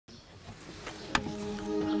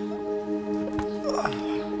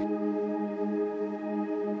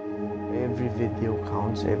video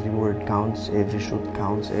counts, every word counts, every shoot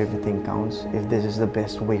counts, everything counts. If this is the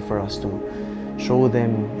best way for us to show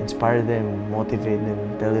them, inspire them, motivate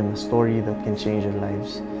them, tell them a story that can change their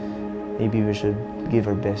lives, maybe we should give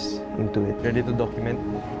our best into it. Ready to document?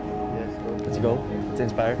 Yes. Let's go. Let's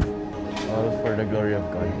inspire. All for the glory of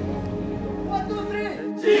God. 1, 2,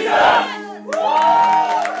 3. Jesus!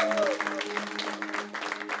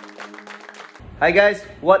 Hi guys,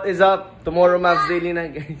 what is up? Tomorrow Mavs Daily na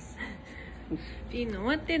guys. Pino,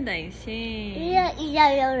 what did I say?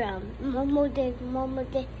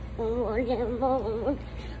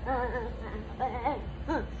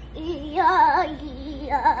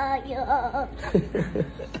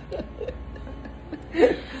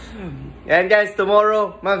 Yan guys,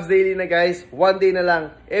 tomorrow Mavs Daily na guys. One day na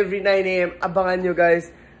lang. Every 9 AM, abangan nyo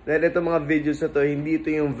guys. Dahil itong mga videos na to, hindi ito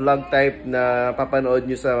yung vlog type na papanood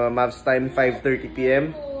nyo sa Mavs Time 5:30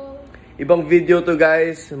 PM. Ibang video to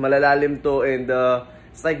guys, malalalim to, and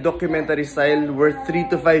it's like documentary style, worth 3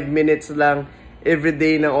 to 5 minutes lang every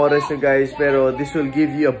day ng oras nyo guys. Pero this will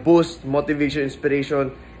give you a boost, motivation,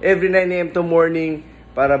 inspiration every 9 AM to morning,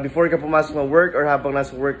 para before ka pumasok ng work or habang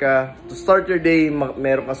nasa work ka, to start your day,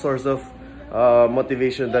 meron ka source of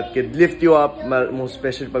motivation that could lift you up, most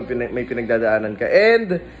especially pag may pinagdadaanan ka.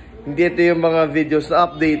 And hindi ito yung mga videos na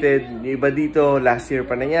updated. Yung iba dito, last year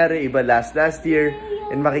pa nangyari, iba last year.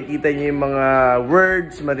 And makikita nyo yung mga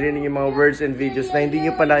words, marinig yung mga words and videos na hindi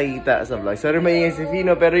nyo pa nakikita sa vlog. Sorry, maingay si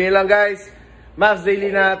Fino, pero yun lang guys. Mavs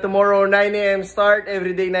Daily na tomorrow 9 AM start,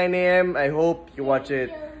 everyday 9 AM. I hope you watch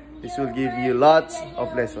it. This will give you lots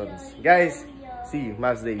of lessons. Guys, see you,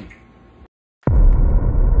 Mavs Daily.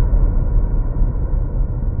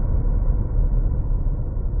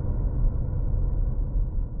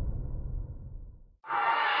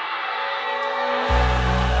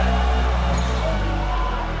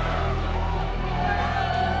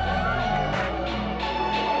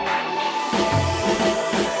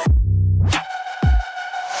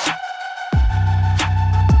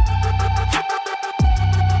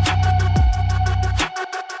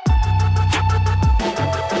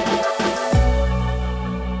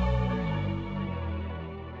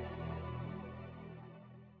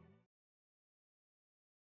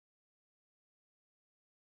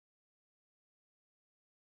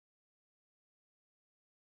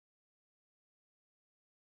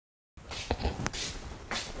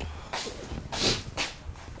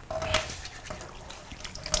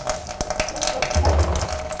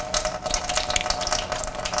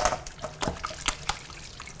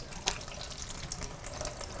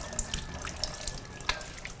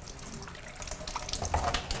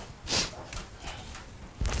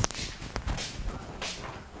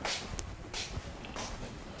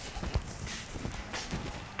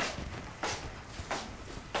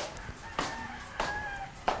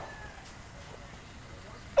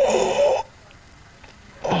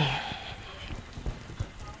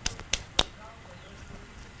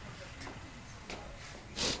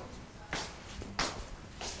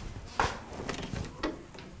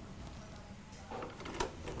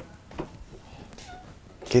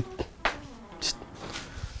 Kit. Psst.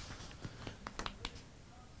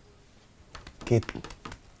 Kit.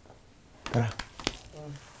 Tara.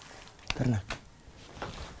 Tara na.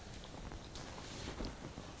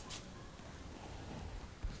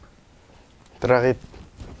 Tara, Kit.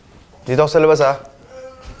 Dito ako sa labas, ha?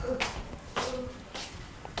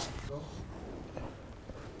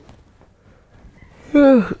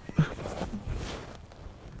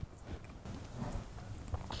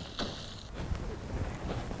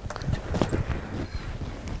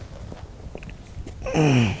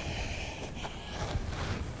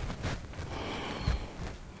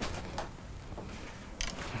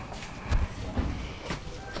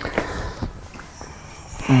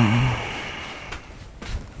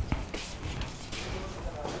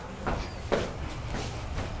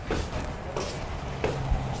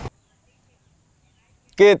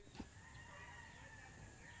 Kit.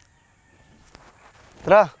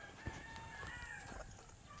 Tara.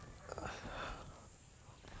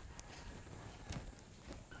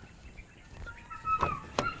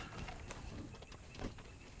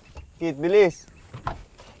 Kit, bilis.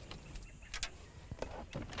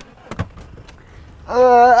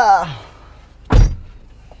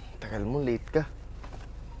 Tagal mo, late ka.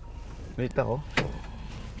 Late ako?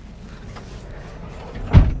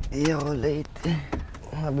 Iya ako late.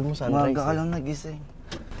 Sabi mo sunrise. Umaga ka lang nagising.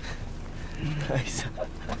 Nice.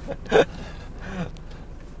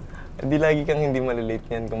 Hindi lagi kang hindi malilate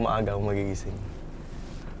niyan kung maaga ako magigising.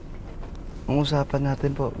 Ang usapan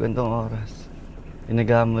natin po, gantong oras.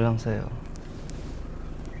 Inagahan mo lang sa'yo.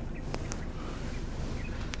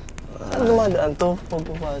 Saan dumadaan to pag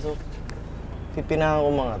papasok? Pipinahan ko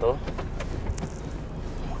mga to.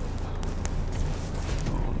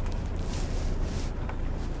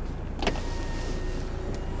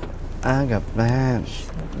 Aga plan.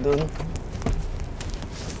 Doon.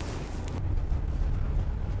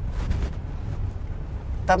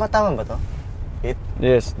 Tama-tama ba to? Hit?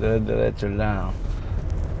 Yes, diretso lang.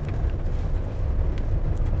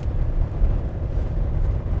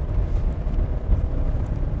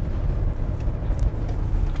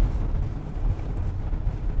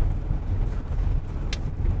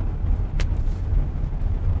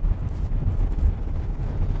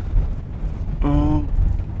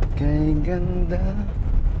 Kay ganda.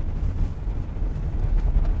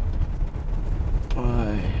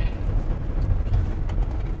 Ay.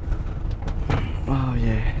 Oh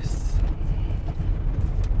yes.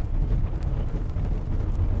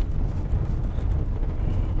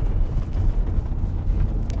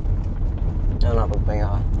 Ano, nakapagpahinga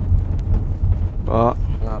ka? Po.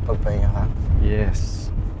 Nakapagpahinga ka?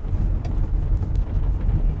 Yes.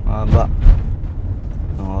 Mahaba.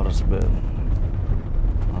 Ang oras ba yun?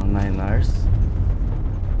 9 hours.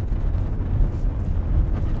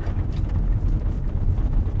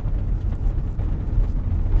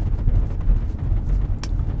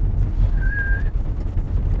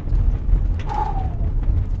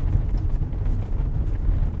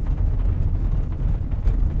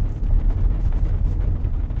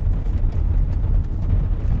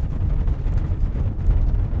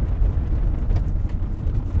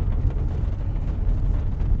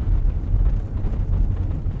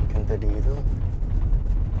 Dito.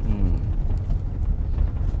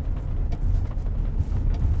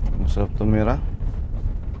 Masarap tumira.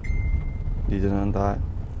 Dito na lang tayo.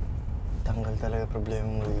 Tanggal talaga problema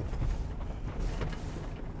mo dito.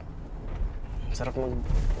 Sarap mag...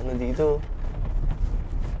 ano dito.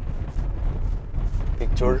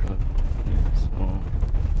 Picture. Yes. Oo.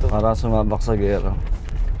 Para sumabak sa gera.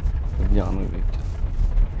 Huwag niya ka mag-picture.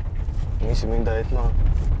 Naisip mo yung diet mo.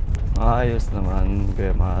 Ayos naman,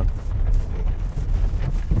 kaya mahat.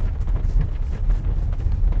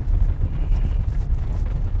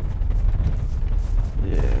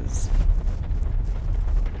 Yes.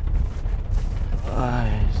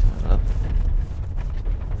 Ay, sarap.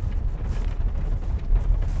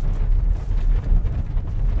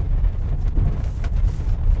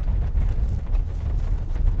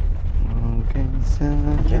 Okay,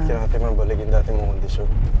 Kailangan natin mabalik yung dati mong kondisyon.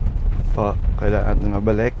 Po, kailangan natin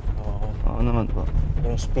mabalik. Oo. Oo naman po.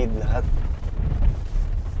 Yung speed lahat.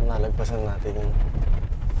 Nalagpasan natin yung...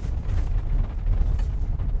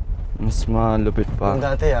 Mas malupit pa. Yung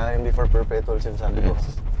dati yung before perpetual sinasabi ko.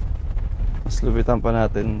 Yes. Mas lupitan pa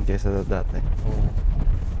natin kaysa dati.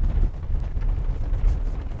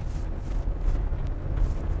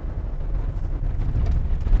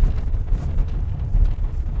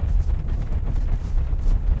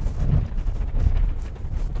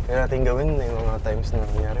 Kaya natin gawin yung mga times na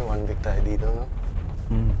nangyari, 1 week tayo dito, no?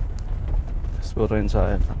 Mas puro yun sa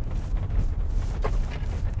akin.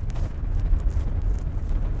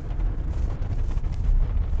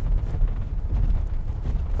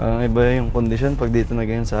 Parang iba yung kondisyon pag dito na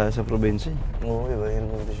ganyan sa probinsya. Oo, iba yung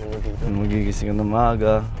kondisyon mo dito. Magigising ka na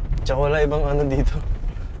maaga. Tsaka wala ibang ano dito.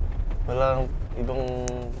 Wala ibang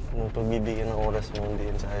pagbibigyan ng oras mo, hindi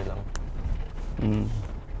yun sa lang.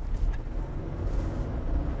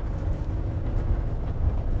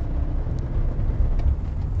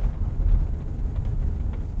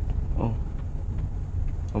 Oh.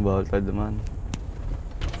 Mabawal tayo duman.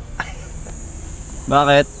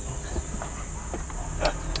 Bakit?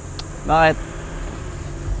 Bakit?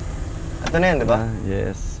 Ito na yan, di ba?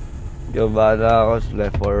 Yes. Ikaw bahala ako,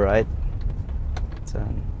 left or right?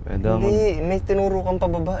 Saan? Pwede ako Hindi, may tinuro kang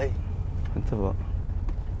pababa eh. Ito ba?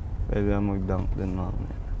 Pwede ako mag-dunk din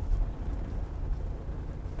mamaya.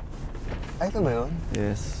 Ay, ito ba yun?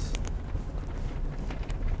 Yes.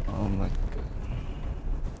 Oh my God.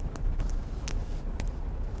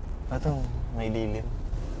 Ito, may lilim.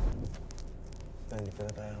 Hindi pa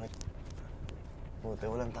na tayo. Buti,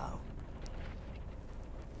 walang tao.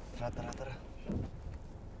 Tara, tara, tara.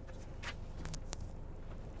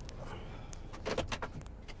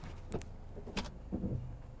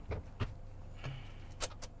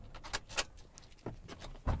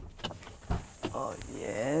 Oh,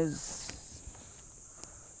 yes.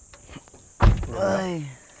 Ay.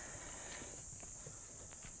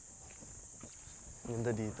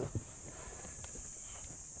 Ganda dito.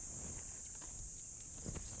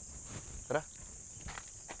 Tara.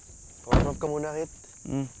 Warm up ka muna, Kit.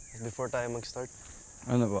 Before tayo mag-start.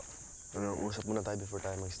 Ano ba? Usap muna tayo before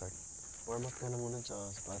tayo mag-start. Warm up ka na muna sa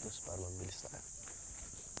sapatos para mabilis tayo.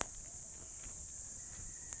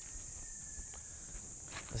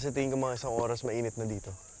 Kasi tingin ko mga isang oras mainit na dito.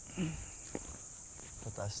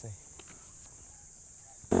 Mataas na eh.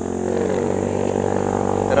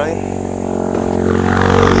 Tara eh.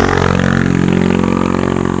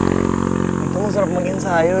 Ito masarap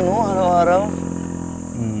mag-ensayo, no? Araw-araw.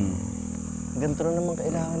 Ganito na naman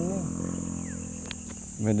kailangan mo.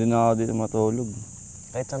 Pwede na ako dito matulog.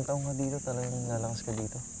 Kahit saan taong ka dito, talagang lalakas ka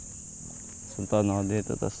dito. Sunta na ako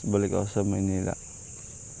dito, tapos balik ako sa Maynila.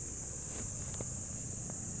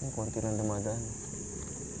 Yung konti lang dumadaan.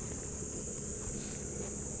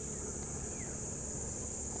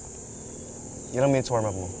 Ilang minutes warm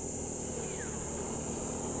up mo?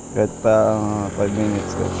 Kahit pa 5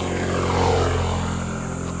 minutes ko.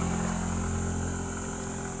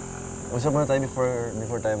 Usap muna tayo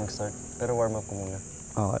before tayo mag-start. Pero warm up ko muna.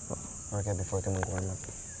 Okay po. Okay, before ka mag-warm up.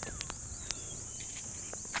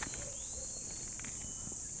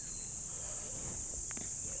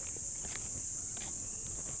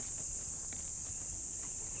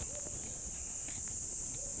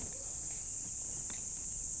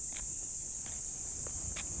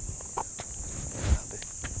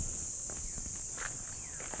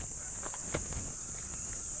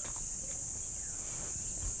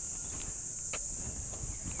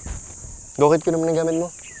 Gokit ko naman ang gamit mo.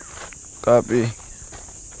 Copy.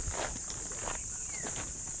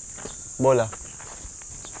 Bola.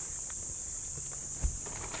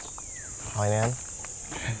 Okay na yan?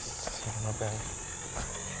 Yes. Sarap yan.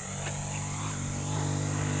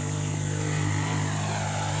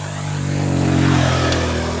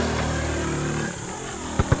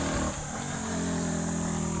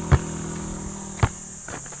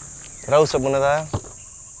 Tara, usap muna tayo.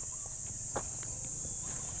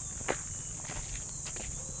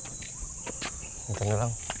 Ito na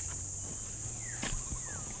lang.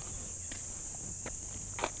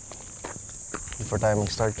 Before tayo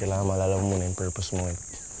mag-start, kailangan maalala mo muna yung purpose mo.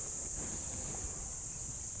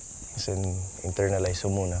 Kasi internalize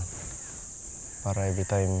mo muna. Para every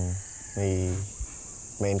time may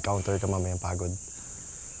encounter ka mamayang pagod.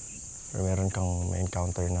 Or meron kang may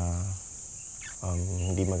encounter na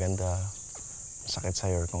hindi maganda, sakit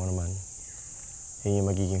sa'yo or kung ano man. Yun yung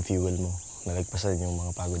magiging fuel mo. Nalagpasan yung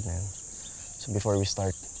mga pagod na yan. So before we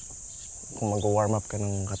start, kung mag-warm up ka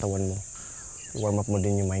ng katawan mo, warm up mo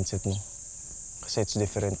din yung mindset mo. Kasi it's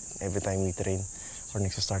different every time we train or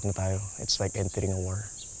nagsa-start na tayo. It's like entering a war.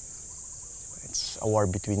 It's a war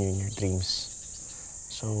between you and your dreams.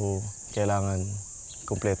 So, kailangan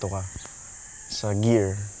kumpleto ka sa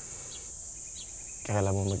gear.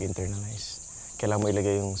 Kailangan mo mag-internalize. Kailangan mo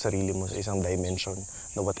ilagay yung sarili mo sa isang dimension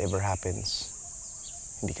na whatever happens,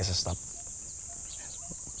 hindi ka sa-stop.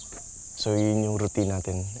 So, yun yung routine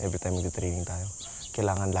natin every time mag-training tayo.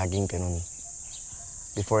 Kailangan laging ganun.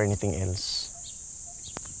 Before anything else,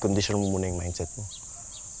 condition mo muna yung mindset mo.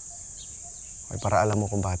 Okay, para alam mo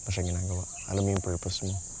kung bakit mo siya ginagawa. Alam mo yung purpose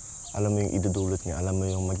mo. Alam mo yung idudulot niya. Alam mo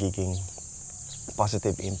yung magiging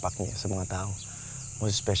positive impact niya sa mga tao.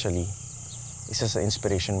 Most especially, isa sa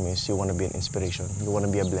inspiration mo is you wanna be an inspiration. You wanna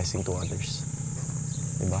be a blessing to others.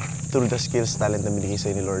 Diba? Through the skills, talent na binigay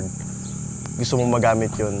sa'yo ni Lord, gusto mo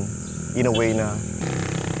magamit yun in a way na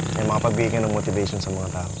ay makapagbigay ka ng motivation sa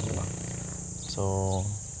mga tao, di ba? So,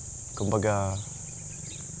 kumbaga,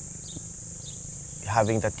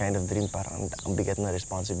 having that kind of dream, parang ang bigat na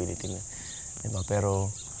responsibility niya, di ba?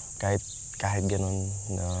 Pero kahit ganun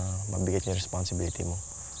na mabigat yung responsibility mo,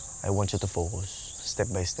 I want you to focus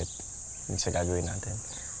step by step sa gagawin natin.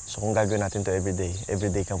 So, kung gagawin natin to everyday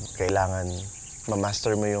kailangan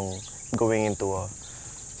ma-master mo yung going into a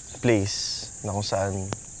place na kung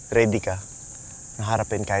saan ready ka na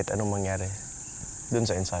harapin kahit anong mangyari dun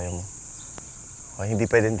sa ensayo mo. Okay, hindi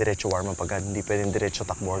pwedeng diretso warm up agad, hindi pwedeng diretso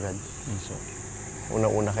takbo agad. So,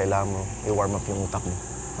 una-una kailangan mo i-warm up yung utak mo.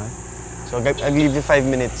 Okay? So, I'll give you 5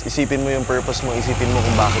 minutes. Isipin mo yung purpose mo, isipin mo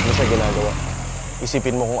kung bakit mo siya ginagawa.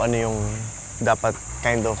 Isipin mo kung ano yung dapat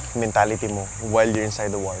kind of mentality mo while you're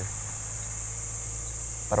inside the war.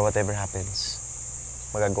 Para whatever happens,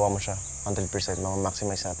 magagawa mo siya 100%.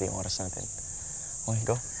 Ma-maximize natin yung oras natin. Okay,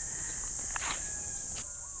 go.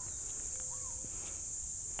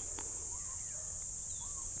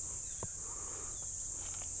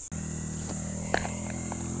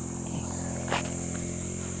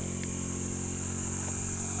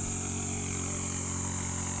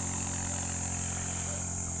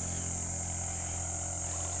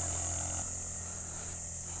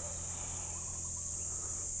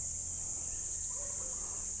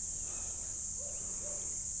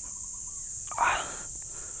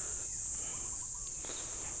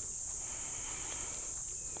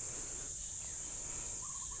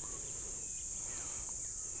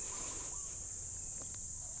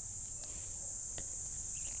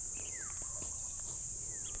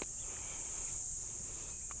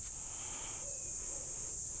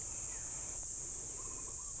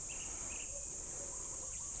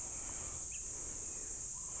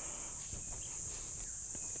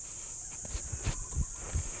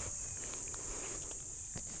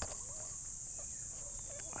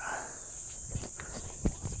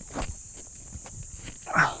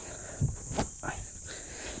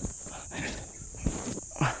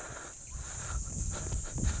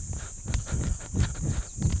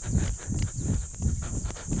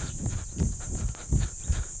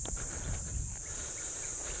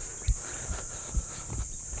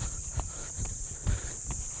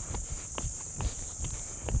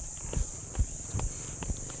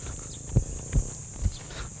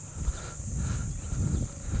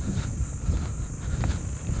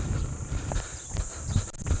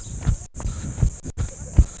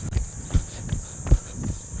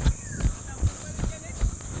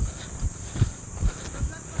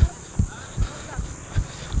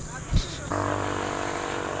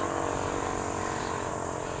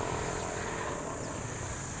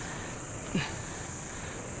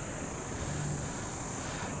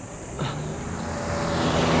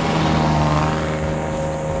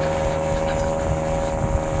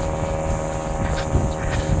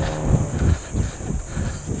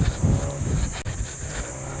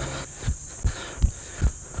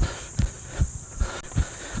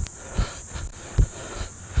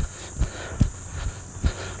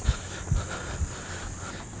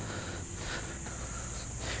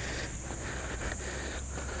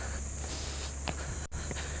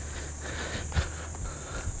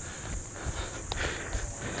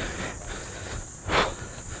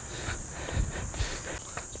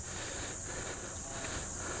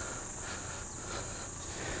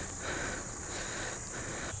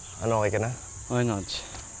 Ano, okay ka na? Why not?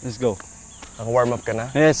 Let's go. Naka-warm up ka na?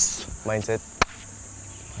 Yes. Mindset?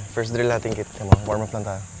 First drill natin, Kit. Come on, warm up lang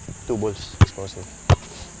tayo. 2 balls, explosive.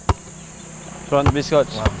 Front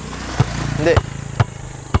biscuits. Hindi.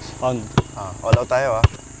 On. All out tayo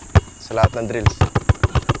sa lahat ng drills.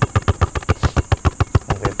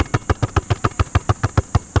 Okay.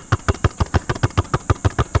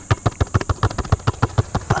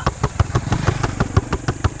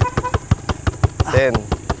 Ten,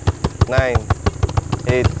 9,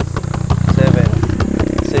 8, 7,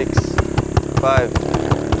 6, 5,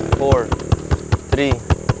 4, 3,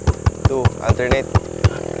 2, alternate.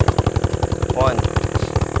 1,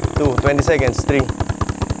 2, 20 seconds. 3,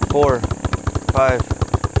 4, 5,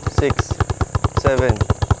 6, 7,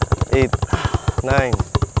 8, 9,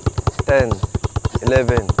 10,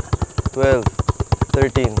 11, 12,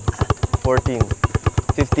 13, 14,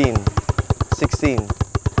 15, 16,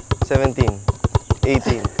 17,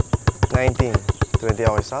 18, 19, 20.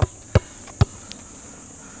 Okay, stop.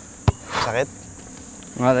 Sakit?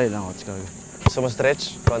 Malay lang ako. Let's go. Gusto mo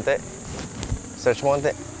stretch? Konti? Stretch mo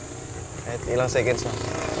konti. Kahit ilang seconds lang.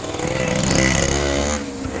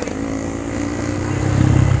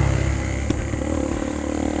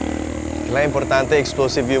 Kailangan importante,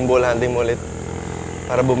 explosive yung ball handling mo ulit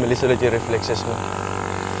para bumilis ulit yung reflexes mo.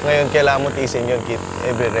 Ngayon, kailangan mo tiisin yun, Kit,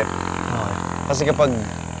 every rep. Kasi kapag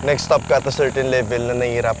nag-stop ka at a certain level na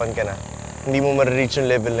nahihirapan ka na, hindi mo ma-reach yung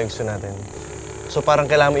level na gusto natin. So parang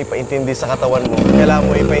kailangan mo ipaintindi sa katawan mo, kailangan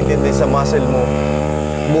mo ipaintindi sa muscle mo,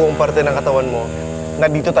 buong parte ng katawan mo, na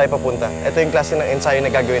dito tayo papunta. Ito yung klase ng ensayo na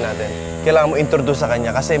gagawin natin. Kailangan mo introduce sa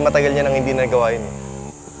kanya kasi matagal niya nang hindi nagawa yun.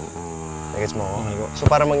 Nagets mo ako? So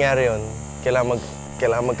para mangyari yun, kailangan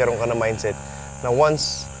magkaroon ka ng mindset na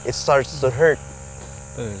once it starts to hurt,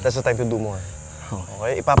 that's the time to do more.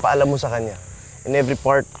 Okay? Ipapaalam mo sa kanya. In every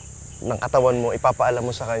part ng katawan mo, ipapaalam mo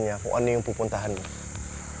sa kanya kung ano yung pupuntahan mo.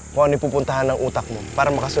 Kung ano yung pupuntahan ng utak mo para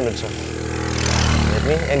makasunod siya. Get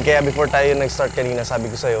me? And kaya before tayo nag-start kanina, sabi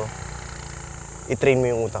ko sa'yo, i-train mo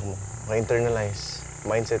yung utak mo. Ma-internalize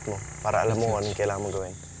mindset mo para alam mo ano kailangan mo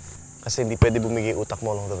gawin. Kasi hindi pwede bumigay utak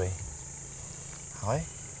mo along the way. Okay?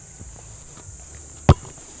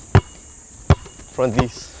 Front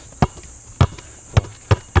knees.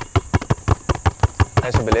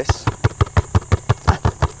 Tayo sa bilis.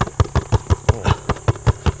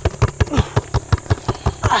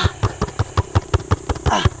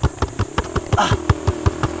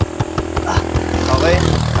 Okay,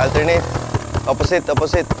 alternate. Opposite,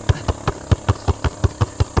 opposite.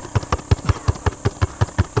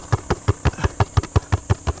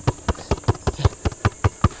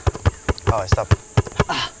 Okay, stop.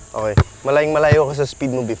 Okay. Malayong-malayo ka sa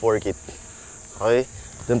speed mo before, Kit. Okay?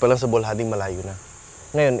 Doon pa lang sa ball handling, malayo na.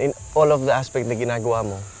 Ngayon, in all of the aspect na ginagawa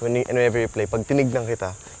mo, whenever you play, pag tinignan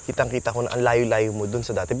kita, kitang-kita ko na ang layo-layo mo doon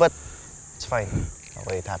sa dati. But, it's fine.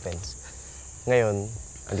 Okay, it happens. Ngayon,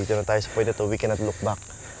 andito na tayo sa point na to, we cannot look back.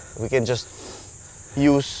 We can just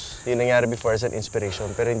use yung nangyari before as an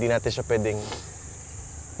inspiration, pero hindi tayo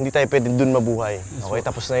pwedeng dun mabuhay. Okay,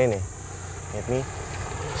 tapos na yun eh. Get me?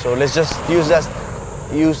 So let's just use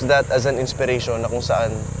that as an inspiration na kung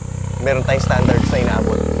saan meron tayong standards na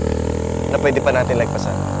inaabot na pwede pa natin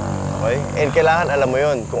lagpasan. Okay? And kailangan alam mo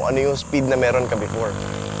yun kung ano yung speed na meron ka before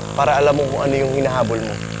para alam mo kung ano yung hinahabol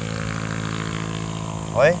mo.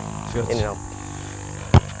 Okay? In and out.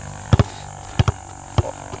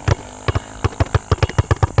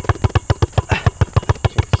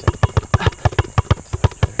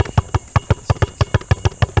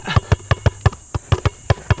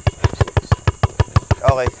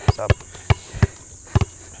 Okay, stop.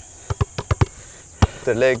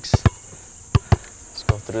 The legs. Let's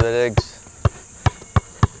go through the legs.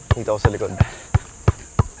 Dito ako sa likod. 5,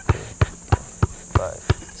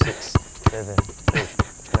 6, 7, 8,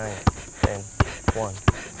 9, 10, 1,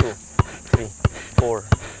 2, 3, 4,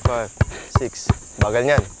 5, 6. Bagal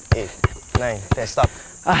niyan. 8, 9, 10. Stop.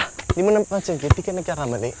 Hindi mo napansin, hindi ka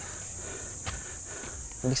nagkakamali.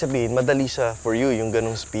 Ibig sabihin, madali siya for you yung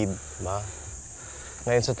ganong speed. Ba?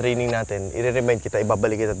 Ngayon sa training natin, i-remind kita,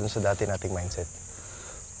 ibabalik kita dun sa dati nating mindset.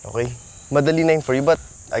 Okay? Madali na yun for you, but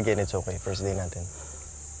again, it's okay. First day natin.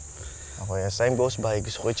 Okay, as time goes by,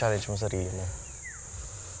 gusto ko i-challenge mo sarili mo.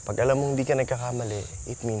 Pag alam mong hindi ka nagkakamali,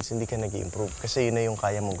 it means hindi ka nag-i-improve. Kasi yun na yung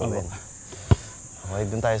kaya mong gawin. Okay,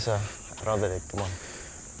 dun tayo sa around the leg. Come on.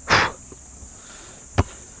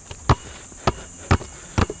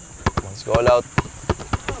 Let's go all out.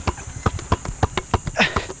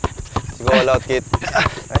 Let's go all out, Kit.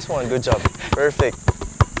 Nice one. Good job. Perfect.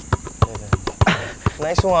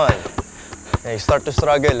 Nice one. Hey, start to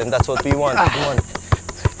struggle, and that's what we want. Come on.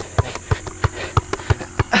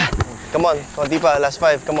 Come on. Konti pa. Last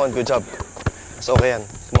 5. Come on. Good job. Mas okay yan.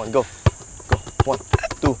 Come on. Go. Go. 1,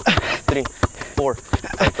 2, 3, 4,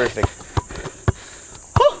 5. Perfect.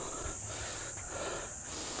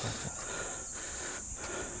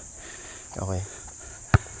 Okay.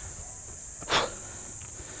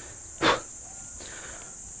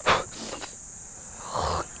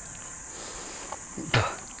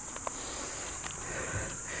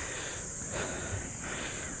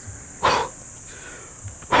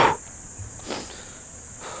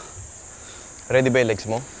 Ready ba yung legs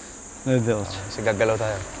mo? Ready, coach. Kasi gagalaw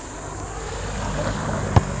tayo.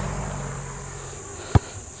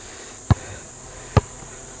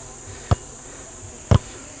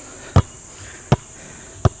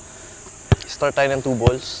 Start tayo ng 2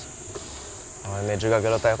 balls. Okay, medyo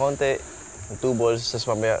gagalaw tayo konti. 2 balls, tapos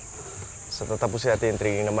mamaya sa tatapusin natin yung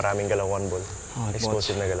training na maraming galaw, 1 ball.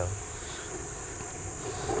 Explosive na galaw.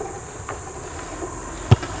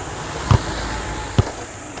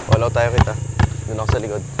 Follow tayo kita. Doon ako sa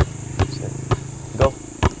likod. Go.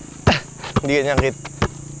 Hindi ganyan, Kit.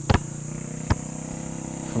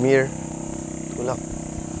 From here. Tulak.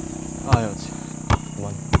 Coach.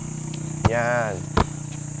 Come on. Yan.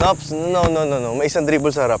 Tops. No. May isang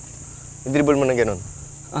dribble sa harap. I-dribble mo na ganun.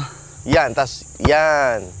 Yan. Tas,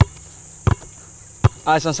 yan.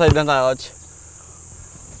 Isang side lang tayo, coach.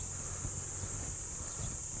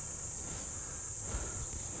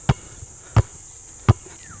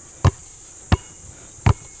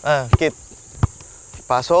 Kit.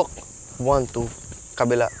 Pasok. 1, 2.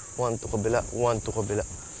 Kabila. 1, 2, kabila. 1, 2, kabila.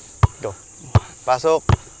 Go. Pasok.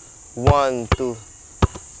 1, 2.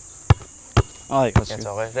 Okay, coach. Yes,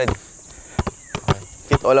 okay. Ready? Okay.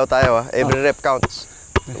 Kit, all out tayo, ha. Every rep counts.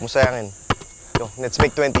 Huwag mo sayangin. Go. Let's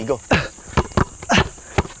make 20. Go.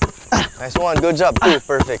 Nice 1. Good job. 2.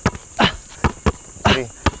 Perfect. 3.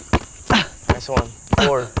 Nice 1.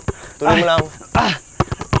 4. Tuloy mo lang.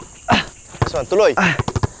 Nice 1. Tuloy.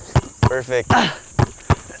 Perfect.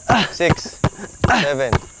 6,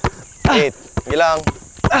 7, 8. Gilang.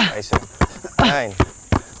 Nice 9.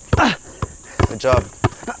 Good job.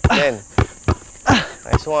 10.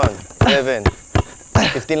 Nice 1. 11.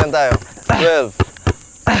 15 lang tayo. 12.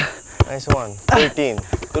 Nice 1. 13.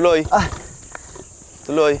 Tuloy.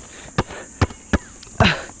 Tuloy.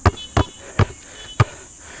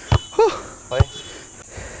 Okay.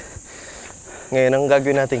 Ngayon, ang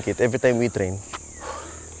gagawin natin, Kit, every time we train,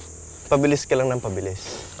 pabilis ka lang ng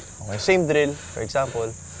pabilis. Okay, same drill, for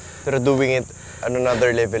example, pero doing it on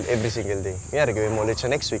another level every single day. Kunyari, gawin mo ulit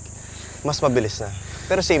siya next week, mas mabilis na.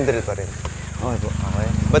 Pero same drill pa rin. Okay po. Okay?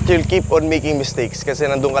 But you'll keep on making mistakes kasi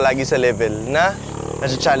nandun ka lagi sa level na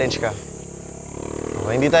nasa-challenge ka.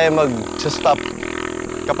 Okay, hindi tayo mag-stop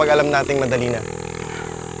kapag alam nating madali na.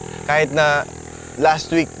 Kahit na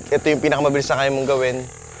last week, ito yung pinakamabilis na kaya mong gawin,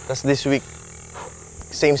 tapos this week,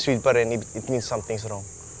 same speed pa rin, it means something's wrong.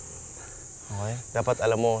 Okay? Dapat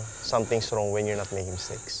alam mo, something's wrong when you're not making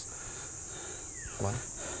mistakes. Come on.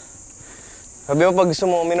 Sabi mo pag gusto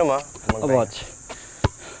mo uminom, ha? Coach.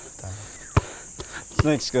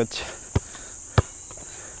 Next, coach.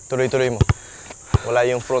 Tuloy-tuloy mo. Wala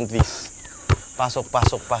yung front V's. Pasok,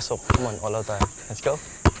 pasok, pasok. Come on, all out tayo. Let's go.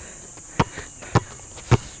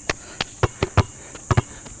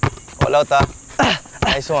 All out, ha?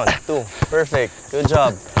 Nice 1. 2. Perfect. Good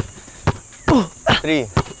job.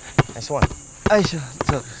 3. Nice 1. Ay,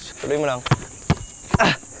 Tuloy mo lang.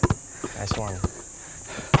 Nice 1.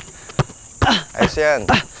 Nice yan.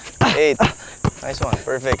 8. Nice 1.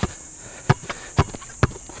 Perfect.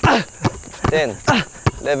 10.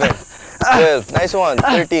 11. 12. Nice 1.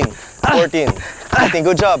 13. 14. 15.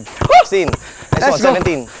 Good job. 16. Nice 1.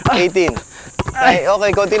 17. 18.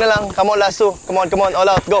 Okay, konti na lang. Come on, last 2. Come on. All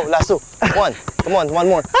out. Go. Last 2. 1. Come on, 1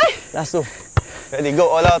 more. Last 2. Ready, go.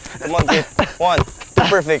 All out. Come on, Kit. 1.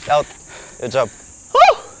 2. Perfect. Out. Good job.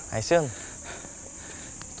 Nice yun.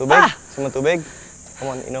 Tubig? Gusto mo tubig?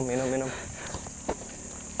 Come on, inom.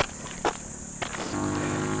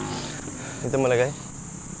 Dito mo lagay.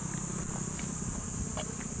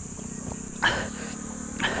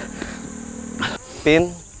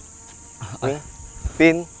 Pin.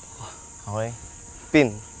 Pin. Okay. Pin.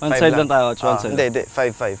 One 5 side lang tayo, coach. One side. Hindi.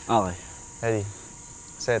 5. Okay. Ready.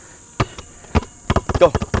 Set. Go.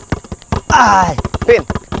 Ay! Pin.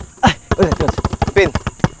 Ay! Ulit, coach. Pin.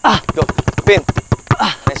 Go. Pin.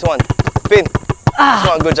 Nice 1. Pin. Nice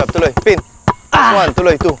 1. Good job. Tuloy. Pin. Nice 1.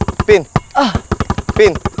 Tuloy. 2. Pin.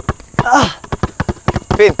 Pin.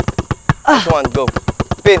 Pin. Nice 1. Go.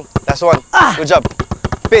 Pin. Last 1. Good job.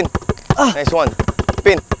 Pin. Nice 1.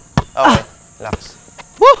 Pin. Okay. Relax.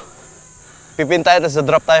 Woo! Pipin tayo, tapos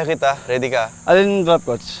drop tayo kita. Ready ka? Alin drop,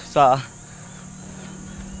 coach? Sa...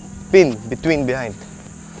 Pin, between, behind.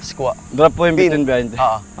 Squat. Drop po yung Pin. between behind.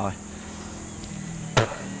 Oo. Okay.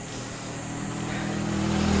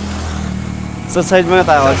 Sa side muna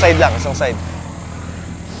tayo. Isang side lang, isang side.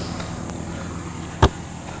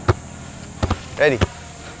 Ready,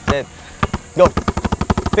 set, go.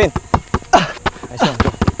 Pin. Nice one, go.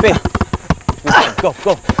 Pin. Go,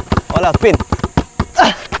 go. All out, pin.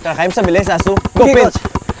 Kaya mo sa bilis, Lasso. Go, Okay, pin. coach.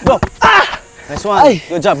 Go. Nice one.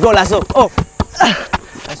 Good job. Go, Lasso. Oh.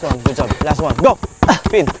 Nice one. Good job. Last one. Go.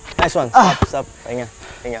 Pin. Nice one. Stop, stop. Pahinga.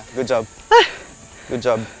 Pahinga. Good job. Good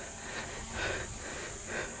job.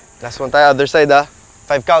 Last one tayo. Other side, ah.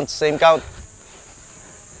 5 counts. Same count.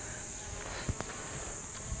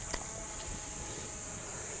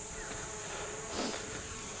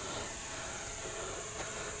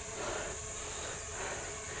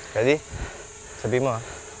 Ready? Sabi mo,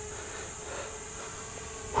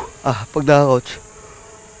 ah. Pagda, coach.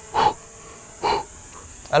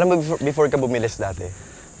 Alam mo, before ka bumilis dati,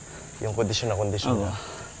 yung kondisyon na Oo.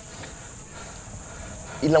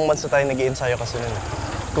 ilang months na tayo nag-i-ensayo kasi nun.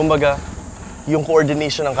 Kumbaga, yung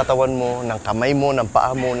coordination ng katawan mo, ng kamay mo, ng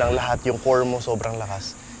paa mo, ng lahat, yung core mo, sobrang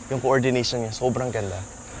lakas. Yung coordination niya, sobrang ganda.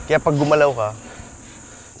 Kaya pag gumalaw ka,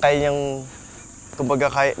 kaya niyang, kumbaga,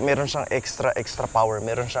 meron siyang extra power,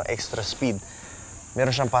 meron siyang extra speed,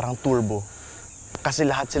 meron siyang parang turbo. Kasi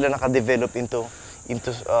lahat sila naka-develop into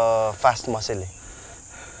fast muscle, eh.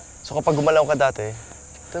 So kapag gumalaw ka dati,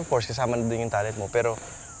 of course, kasama na din yung talent mo. Pero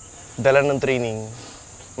dala ng training,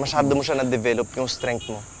 masyado mo siya na-develop yung strength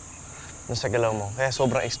mo yung sa galaw mo. Kaya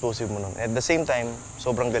sobrang explosive mo nun. At the same time,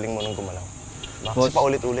 sobrang galing mo nung gumalaw. Kasi Coach,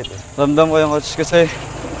 paulit-ulit, eh. ramdam ko yung coach kasi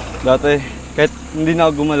dati kahit hindi na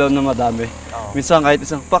ako gumalaw na madami. Oo. Minsan kahit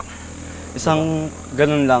isang pak, isang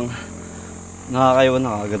ganun lang, nakakaiwan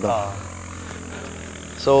na kagad ako.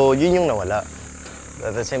 So, yun yung nawala.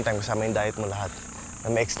 At the same time, kasama yung diet mo lahat. Na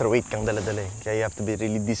may extra weight kang dala-dala, eh. Kaya you have to be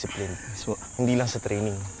really disciplined. So, Hindi lang sa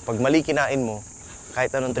training. Pag mali kinain mo, kahit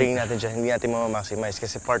anong training natin dyan, hindi natin mamamaximize.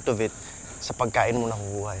 Kasi part of it, sa pagkain mo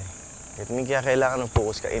nakukuha, eh. Kaya kailangan ng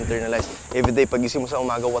focus ka, internalize. Everyday, pagising mo sa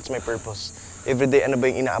umaga, what's my purpose? Everyday, ano ba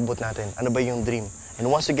yung inaabot natin? Ano ba yung dream? And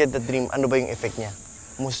once you get that dream, ano ba yung effect niya?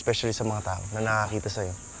 Most especially sa mga tao na nakakita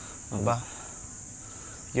sa'yo. Diba?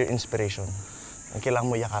 Your inspiration. Ang kailangan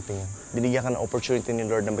mo yakapin yan. Binigyan ka ng opportunity ni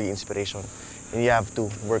Lord na maging inspiration. And you have to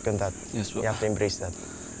work on that. Yes, You have to embrace that.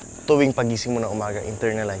 Tuwing pagising mo ng umaga,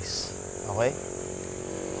 internalize. Okay?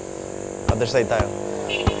 Other side tayo.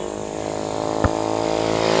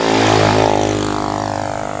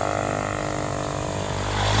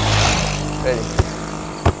 Ready?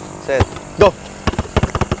 Set. Go!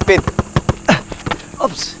 Pin!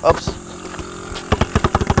 Oops! Oops!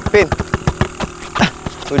 Pin!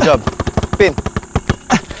 Good job. Pin!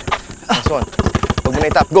 Next one. Huwag mo na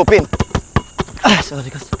itap. Go, pin! Sorry,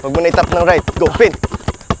 coach. Huwag mo na itap ng right. Go, pin!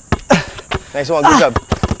 Nice one. Good job.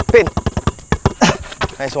 Pin!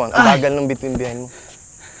 Nice one. Ang bagal ng between behind mo.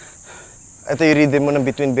 Ito yung rhythm mo ng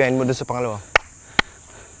between behind mo doon sa pangalawa.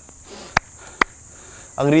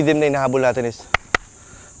 Ang rhythm na hinahabol natin is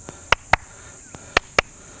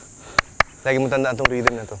lagi mo tandaan tong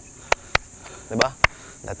rhythm na to. Diba?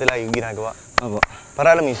 Dati lagi yung ginagawa. aba.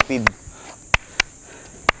 Para alam mo yung speed.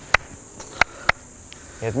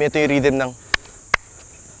 At ito yung rhythm ng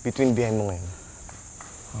between behind mo ngayon.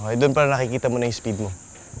 Okay, doon para nakikita mo na yung speed mo.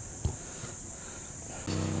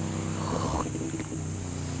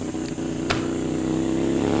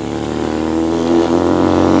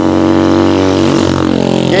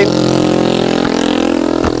 Game.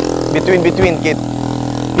 Between, kid.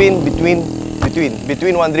 Pin,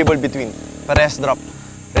 between, one dribble, between. Parehas drop.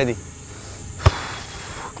 Ready.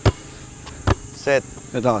 Set.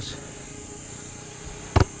 Ito coach.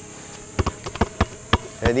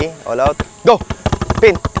 Ready? All out. Go!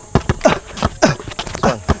 Pin! Nice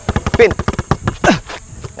one. Pin!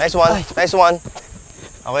 Nice one. Nice one.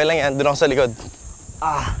 Okay lang yan. Doon ako sa likod.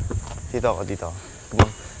 Dito ako, dito ako. Come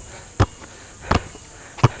on.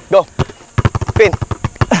 Go! Pin!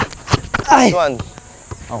 Nice one.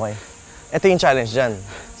 Okay. Ito yung challenge dyan.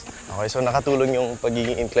 Okay, so nakatulong yung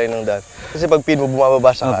pagiging incline ng dad. Kasi pag pin mo,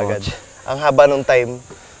 bumababa siya kaagad. Ang haba ng time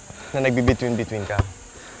na nagbi-between ka.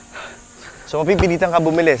 So mapipilitan ka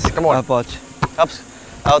bumilis. Come on. Coach. Ups.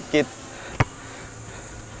 Out, kit.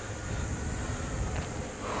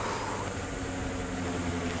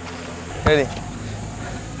 Ready.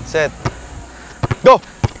 Set. Go!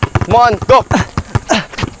 Come on, go!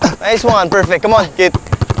 Nice one, perfect. Come on, kit.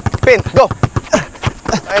 Pin, go!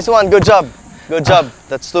 Nice one, good job. Good job.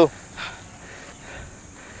 That's 2.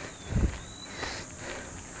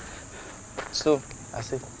 That's 2.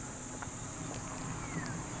 That's it.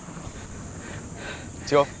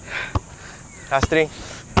 Let's go. Last 3.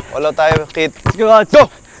 All out tayo, kid. Let's go, coach.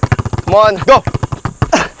 Go! Come on, go!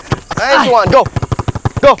 Nice one, go!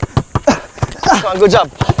 Go! Nice one, good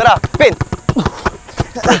job. Tara, pin!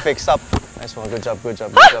 Perfect, stop. Nice one, good job, good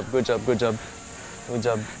job, good job, good job, good job. Good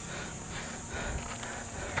job.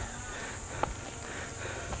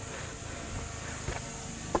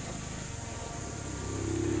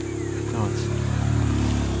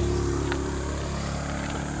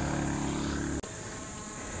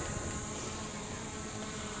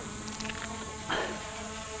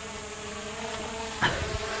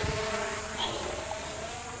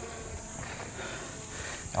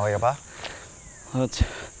 Okay ka pa? Coach.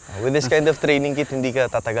 With this kind of training kit, hindi ka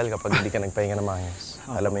tatagal kapag hindi ka nagpahinga ng maayos.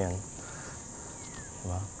 Alam mo yan.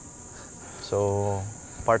 Diba? So,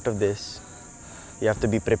 part of this, you have to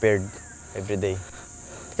be prepared every day.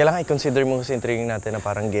 Kailangan i-consider mo kasi yung training natin na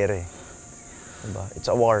parang gere. Diba? It's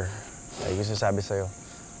a war. Like yung sasabi sa'yo.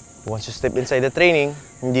 Once you step inside the training,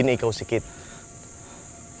 hindi na ikaw si Kit.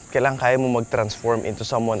 Kailangan kaya mo mag-transform into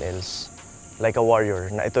someone else. Like a warrior,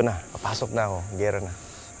 na ito na, papasok na ako, gera na.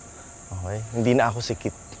 Okay? Hindi na ako si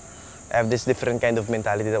Kit. I have this different kind of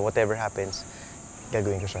mentality that whatever happens,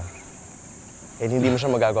 gagawin ko siya. And hindi mo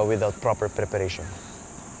siya magagawa without proper preparation.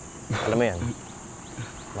 Alam mo yan?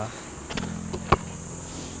 Diba?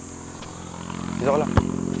 Dito ko lang.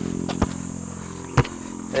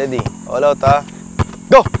 Ready? All out, ha?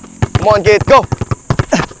 Go! Come on, Kit, go!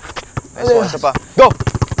 Nice one, isa pa. Go!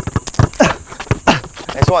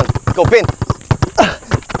 Nice one. Go, pin!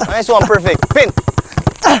 Nice one, perfect. Pin!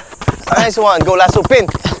 Nice one. Go, last two, pin!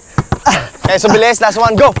 Okay, so bilis. Last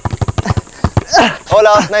one, go! All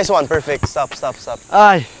out. Nice one. Perfect. Stop, stop, stop.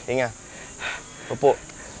 Ay! Hinga. Upo.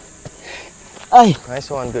 Ay!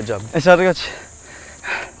 Nice one. Good job. Ay, sorry, coach.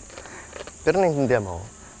 Pero naintindihan mo.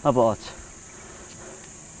 Apo, coach.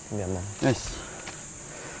 Naintindihan mo. Nice.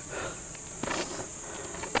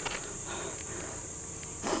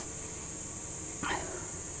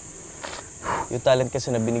 Yung talent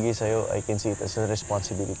kasi na binigay sa'yo, I can see it as a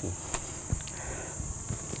responsibility.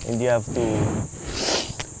 And you have to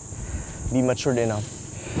be matured enough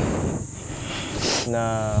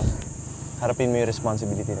na harapin mo yung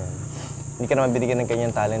responsibility na yun. Hindi ka naman binigyan ng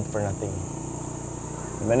kanyang talent for nothing.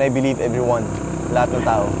 And I believe everyone, lahat ng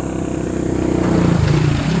tao,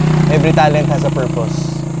 every talent has a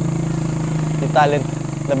purpose. Yung talent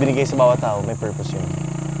na binigay sa bawat tao, may purpose yun.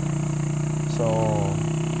 So,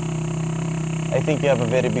 I think you have a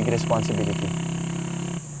very big responsibility.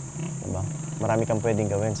 Diba? Marami kang pwedeng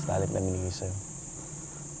gawin sa talent na binigay sa'yo.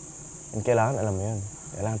 And kailangan alam mo yun.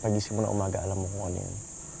 Kailangan pagising mo na umaga, alam mo kung ano yun.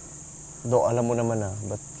 Though alam mo naman na,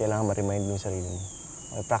 but kailangan ma-remind mo yung sarili mo.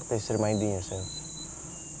 Okay, practice reminding yourself.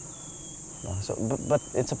 Diba? So, but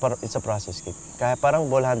it's a process, Kit. Kaya parang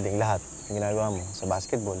ball handling, lahat yung ginagawa mo sa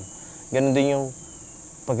basketball. Ganun din yung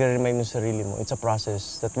pag-remind mo sa sarili mo. It's a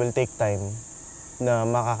process that will take time na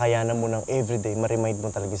makakayanan mo ng everyday, ma-remind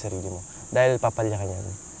mo talaga yung sarili mo. Dahil papalya ka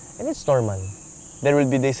niyan. And it's normal. There will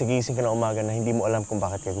be days na gising ka na umaga na hindi mo alam kung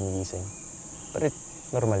bakit ka gumigising. But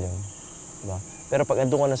normal yun. Diba? Pero pag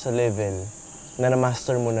andun ka na sa level na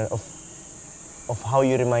na-master mo na of how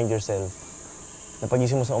you remind yourself, na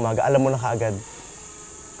pagising mo sa umaga, alam mo na kaagad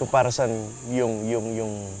kung para saan yung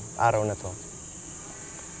araw na to,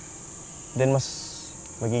 then mas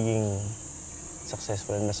magiging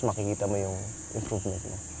successful and mas makikita mo yung improvement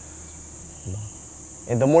mo. Diba?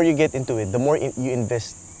 And the more you get into it, the more you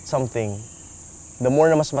invest something, the more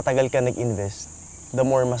na mas matagal ka nag-invest, the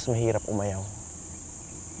more mas mahirap umayaw.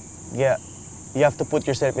 Yeah, you have to put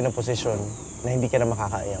yourself in a position na hindi ka na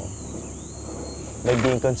makakaayaw. By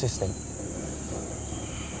being consistent.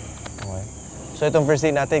 Okay. So itong first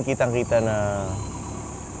day natin, kitang-kita na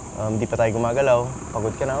di pa tayo gumagalaw,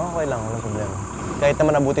 pagod ka na, okay lang, walang problema. Kahit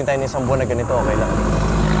naman abutin tayo ng isang buwan na ganito, okay lang.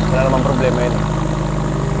 Wala namang problema yun.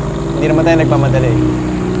 Hindi naman tayo nagmamadali.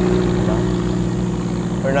 Diba?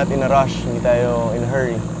 We're not in a rush, hindi tayo in a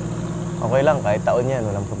hurry. Okay lang, kahit taon yan,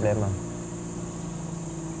 walang problema.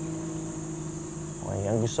 Okay,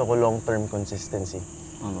 ang gusto ko long-term consistency.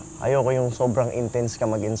 Ayoko yung sobrang intense ka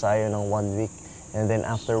mag-ensayo ng 1 week, and then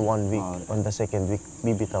after 1 week, on the second week,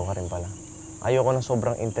 bibitaw ka rin pala. Ayoko ng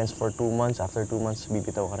sobrang intense for 2 months, after 2 months,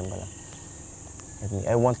 bibitaw ka rin pala.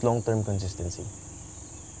 I want long-term consistency.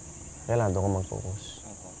 Kailangan doon ka mag-focus.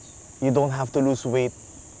 You don't have to lose weight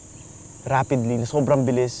rapidly, na sobrang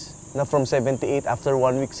bilis, na from 78, after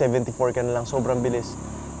 1 week, 74 ka na lang, sobrang bilis.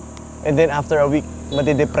 And then after a week,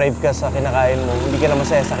 madideprive ka sa kinakain mo, hindi ka na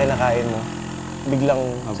masaya sa kinakain mo. Biglang,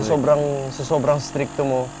 sa sobrang stricto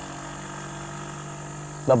mo,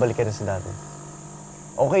 babalik ka na sa dati.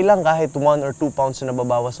 Okay lang kahit 1 or 2 pounds na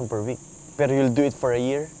nababawas mo per week. Pero you'll do it for a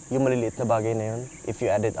year, yung maliliit na bagay na yun, if you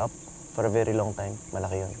add it up for a very long time,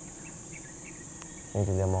 malaki yun.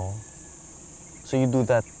 Naintindihan mo ako? So you do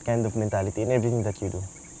that kind of mentality in everything that you do.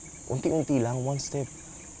 Unti-unti lang, one step.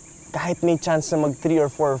 Kahit may chance na mag 3 or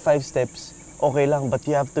 4 or 5 steps, okay lang, but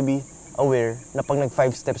you have to be aware na pag nag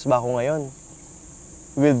 5 steps ba ako ngayon,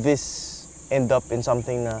 will this end up in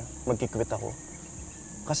something na magkikwit ako?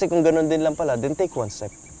 Kasi kung ganun din lang pala, then take one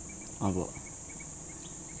step. Opo.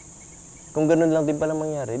 Kung ganun lang din pala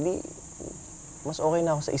mangyari, di mas okay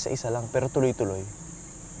na ako sa isa-isa lang, pero tuloy-tuloy.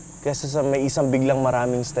 Kaysa sa may isang biglang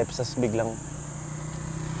maraming steps, tas biglang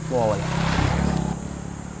mawawala.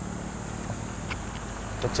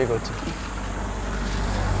 Kotse.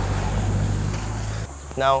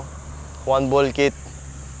 Now, 1 ball kit.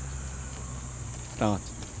 Tama.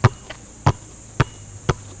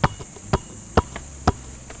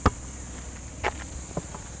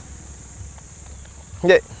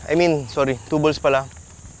 Hindi, I mean, sorry, 2 balls pala.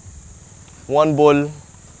 1 ball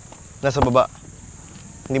nasa baba.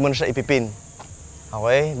 Hindi mo na siya ipipin.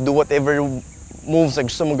 Okay? Do whatever moves na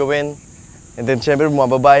gusto mo gawin. And then, syempre,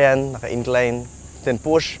 bumababa yan, naka-incline. Then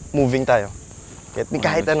push, moving tayo.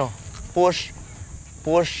 Kahit ano. Push,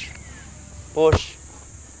 push, push.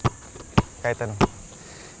 Kahit ano.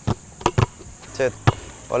 Set.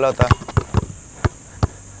 All out, ha?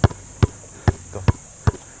 Go.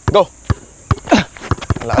 Go!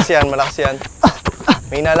 Malakas yan, malakas yan.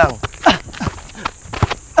 Mahina lang.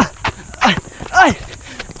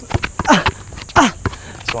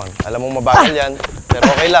 Nice one. Alam mo mabagal yan, pero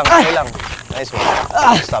okay lang, okay lang. Nice one.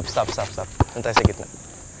 Stop. Doon tayo sa gitna.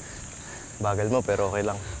 Bagal mo, pero okay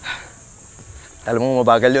lang. Alam mo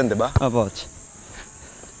mabagal yun, di ba? Opo.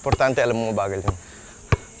 Importante, alam mo mabagal yun.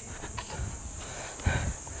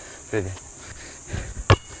 Ready?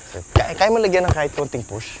 Kaya mo lagyan ng kahit konting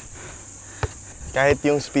push. Kahit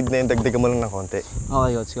yung speed na yun, dagdagan mo lang ng konti.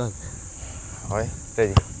 Okay, coach. Go. Okay?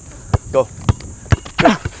 Ready? Go!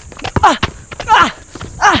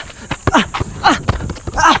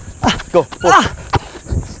 Go! Push!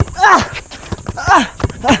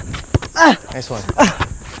 Nice one.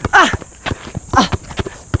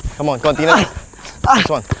 Come on, konti na.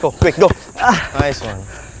 Nice one. Go, quick, go! Nice one.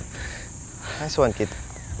 Nice one, kid.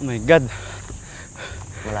 Oh my God.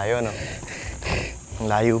 Malayo, no? Ang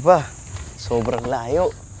layo pa. Sobrang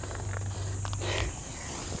layo.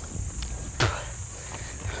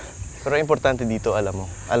 Pero importante dito, alam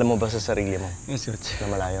mo ba sa sarili mo Yes, coach.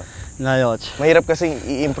 na malayo? Layo, coach. Mahirap kasi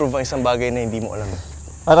i-improve ang isang bagay na hindi mo alam.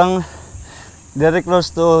 Parang very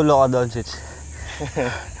close to Luka Doncic.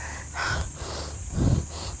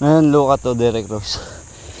 Ngayon, Luka to very close.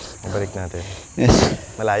 Balik natin. Yes.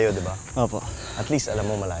 Malayo, di ba? Opo. At least alam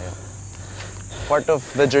mo malayo. Part of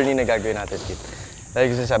the journey na gagawin natin, kid.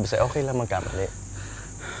 Dahil gusto sabi sa'yo, okay lang magkamali.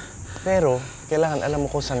 Pero, kailangan alam mo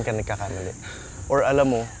kung saan ka nagkakamali. Or alam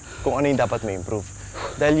mo kung ano yung dapat may improve.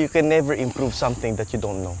 Dahil you can never improve something that you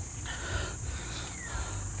don't know.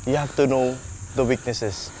 You have to know the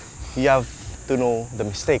weaknesses. You have to know the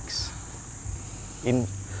mistakes in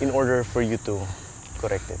order for you to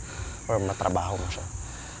correct it or matrabaho mo siya.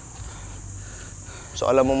 So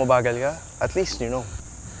alam mo mabagal ka, at least you know.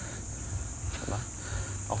 Diba?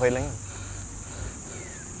 Okay lang yun.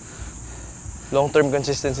 Long-term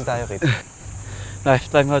consistency tayo, Kate.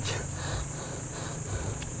 Lifetime, coach.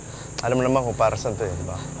 Alam mo naman kung para saan to, di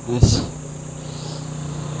ba? Yes.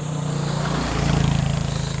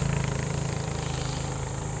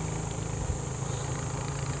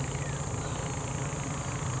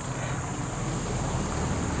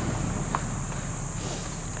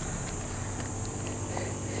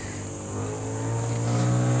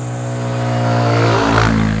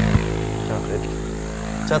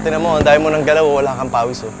 Tsaka tinan mo, ang dami mo ng galaw, wala kang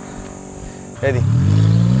pawis, oh. Ready?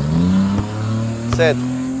 Set.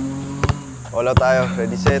 All out tayo.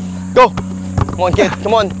 Ready, set. Go! Come on, kid.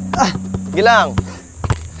 Come on. Gilang.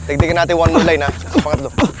 Dagdagan natin one more line, ha? Sa pangatlo.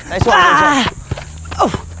 Nice one. Nice one.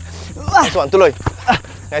 Nice one. Tuloy.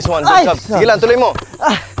 Nice one. Good job. Sige lang, tuloy mo.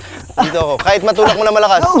 Dito ako. Kahit matulak mo na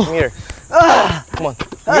malakas. Come here. Come on.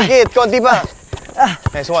 Sige, kid. Konti pa.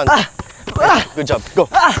 Nice one. Nice. Good job. Go.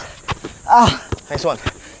 Nice one.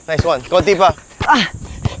 Nice one. Konti pa.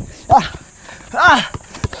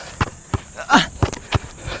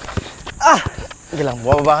 Sige lang,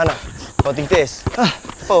 bumaba ka na. Konting tiis.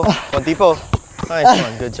 Po, konti po. Nice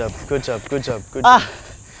one. Good job. Good job. Good job. Good job.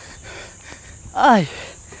 Ay.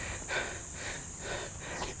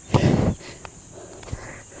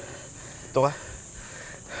 Dito ka.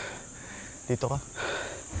 Dito ka.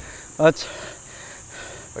 Coach.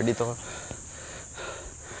 Or dito ka.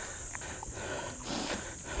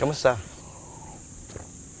 Kamusta?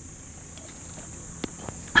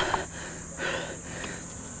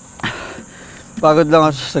 Pagod lang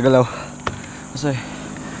ako sa galaw. Kasi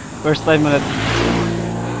first time ulit.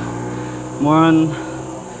 More on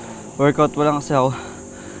workout pa lang kasi ako.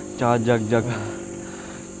 Tsaka jog.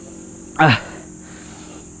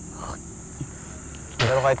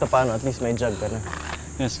 Pero kahit na paano, at least may jog ka na.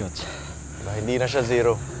 Yes, coach. Diba, hindi na siya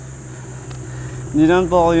zero. Hindi naman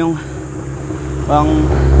po ako yung pang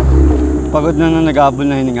pagod na nag-aabol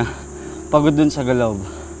na hininga. Pagod dun sa galaw.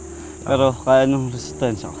 Pero kaya nung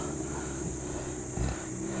resistance ako.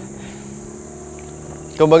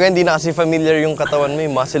 Kumbaga hindi na kasi familiar yung katawan mo,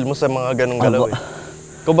 yung muscle mo sa mga ganong galaw eh.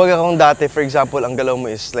 Kumbaga kung dati, for example, ang galaw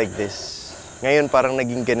mo is like this. Ngayon parang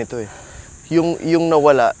naging ganito eh. Yung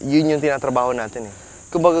nawala, yun yung tinatrabaho natin eh.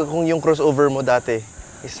 Kumbaga kung yung crossover mo dati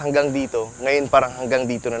is hanggang dito, ngayon parang hanggang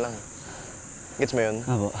dito na lang. Gets mo yun?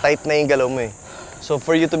 Abo. Tight na yung galaw mo eh. So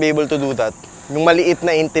for you to be able to do that, yung maliit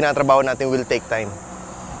na tinatrabaho natin will take time.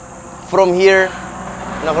 From here,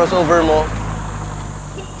 na crossover mo,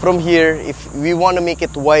 from here, if we want to make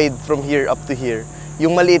it wide from here up to here,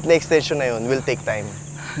 yung maliit na extension na yun will take time.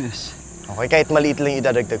 Yes. Okay, kahit maliit lang yung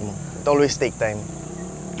idadagdag mo. It always take time.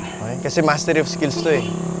 Okay? Kasi mastery of skills to eh.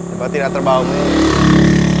 Diba? Tinatrabaho mo yun.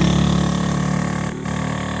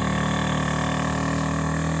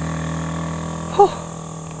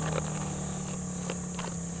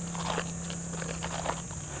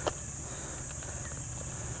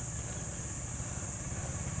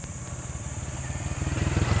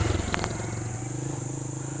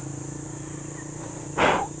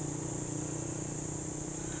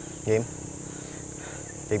 Game?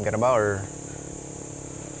 Game ka na ba or?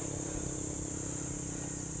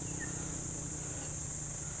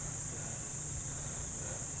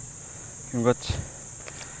 Yung coach.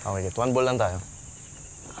 Okay, get one ball lang tayo.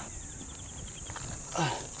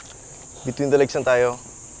 Between the legs lang tayo.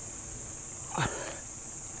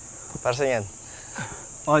 Para saan yan?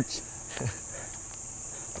 Coach.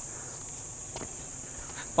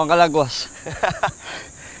 Pangkalagwas.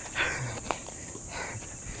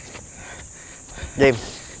 Game.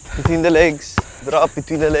 Between the legs. Drop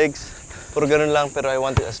between the legs. Puro ganun lang, pero I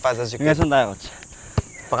want it as fast as you Hanggang can. saan tayo, coach?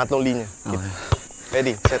 Pangatlong linya. Okay.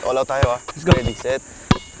 Ready, set, all out tayo ah. Let's go. Ready, set,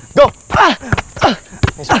 go!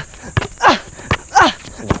 Nice one.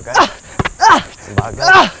 Ang bagal.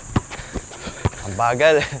 Ang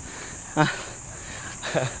bagal.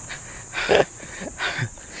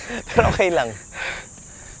 Pero okay lang.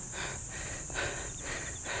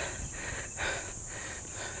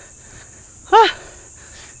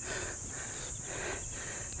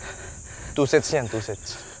 Two sets yan, 2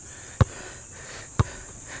 sets.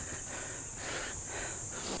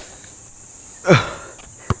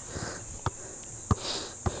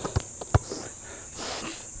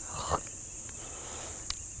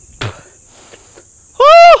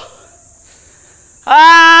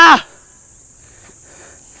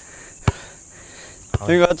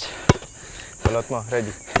 Yung coach. All out mo,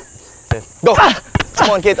 ready. Set, go!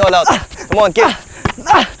 Come on, kid, all out. Come on, kid.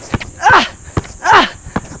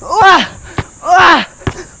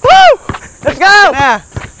 Let's go!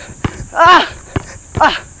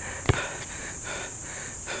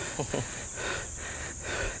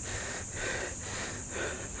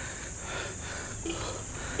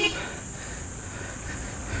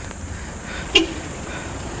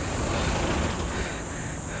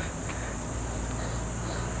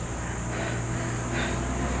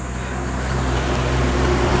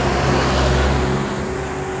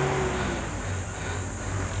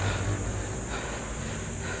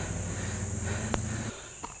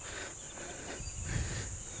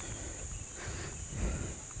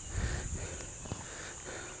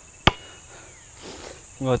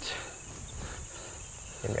 Coach.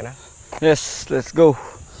 Game ka na? Yes, let's go.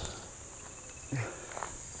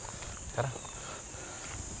 Tara.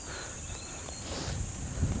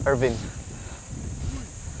 Irvin.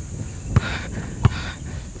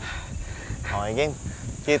 Okay, game.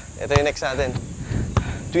 Kit, ito yung next natin.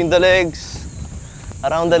 Between the legs,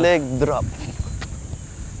 around the leg, drop.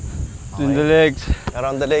 Between the legs,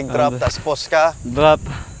 Around the leg, drop, tas pause ka. drop.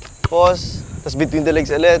 Pause, tas between the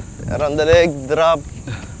legs ulit. Around the leg, drop.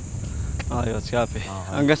 Okay, coach, copy.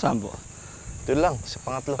 Hanggang saan po? Ito lang, sa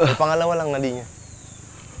pangatlo. May pangalawa lang na linya.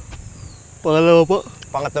 Pangalawa po.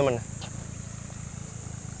 Pangat naman na.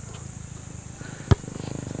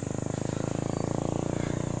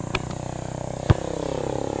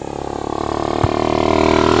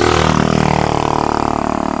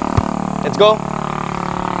 Let's go!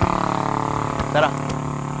 Tara.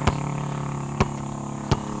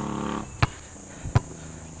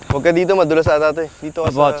 Huwag ka dito, madulas ata ito eh. Dito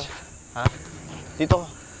ka sa... Watch. Ha? Dito ka.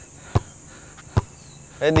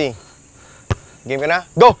 Ready? Game ka na?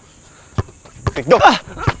 Go! Perfect.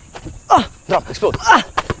 Go! Drop, explode.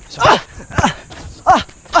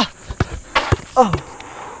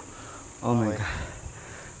 Oh my God.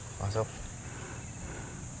 Pasok.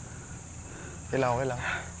 Okay lang.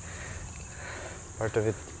 Part of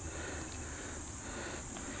it.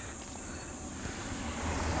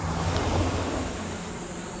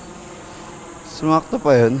 Sumakto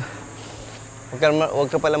pa yun. Huwag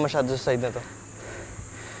ka pala masyado sa side na to.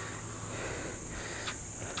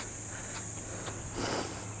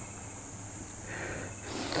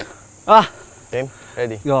 Game?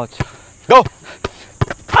 Ready? Gotcha. Go!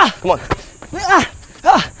 Come on.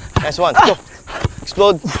 Nice one. Go.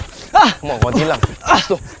 Explode. Come on, konti lang.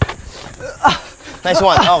 Gusto. Nice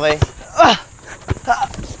one. Okay.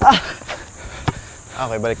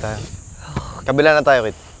 Okay, balik tayo. Kabila na tayo,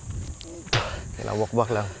 Kit. Walk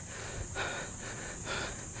back lang.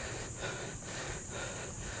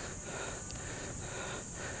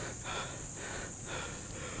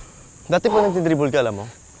 Dati pa nagtidribble ka, alam mo?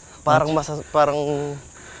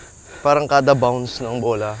 Parang kada bounce ng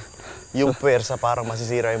bola, yung pwersa parang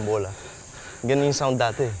masisira yung bola. Ganun yung sound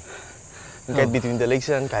dati. Kahit between the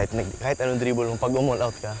legs yan, kahit anong dribble mo, pag umall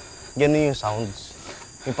out ka, ganun yung sounds.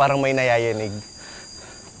 Yung parang may nayayanig.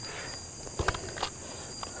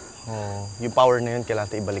 Oh, yung power na yun,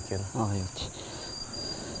 kailangan tayo ibalik yun. Okay.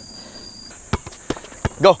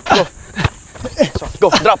 Go! So,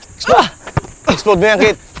 go! Drop! Explode! Explode mo yan,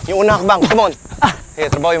 Kit! Yung unang hakbang, come on! Okay,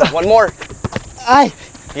 trabaho yung one more! Ay!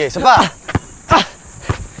 Okay, isa pa!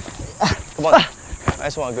 Come on!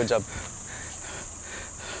 Nice one, good job.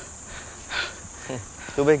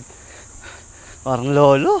 Tubig. Parang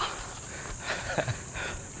lolo.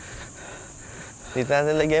 Dito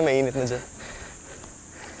natin lagay, mainit na dyan.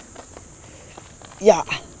 Yeah!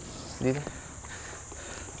 Dito.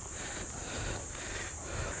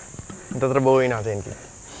 Tatrabahuin natin, Kit.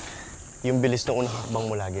 Yung bilis ng unang hakbang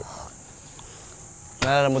mo lagi.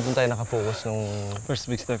 Naalala mo dun tayo nakafocus nung First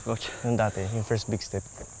big step, coach. Yung dati, yung first big step.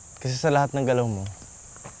 Kasi sa lahat ng galaw mo,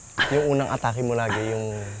 yung unang atake mo lagi,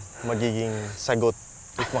 yung magiging sagot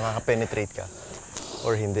if makaka-penetrate ka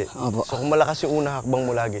or hindi. Aba. So kung malakas yung unang hakbang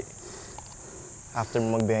mo lagi, after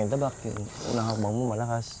mo mag-behind the back, yung unang hakbang mo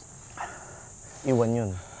malakas, iwan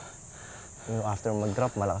yun. Yung after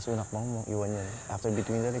mag-drop, malakas yung unang hakbang mo, iwan yun. After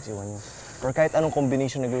between the legs, iwan yun. Or kahit anong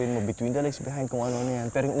combination na gawin mo, between the legs, behind, kung ano-ano yan,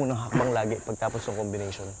 pero yung unang hakbang lagi, pagtapos ng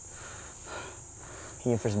combination,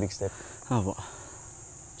 yun yung first big step. Aba.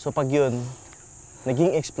 So pag yun,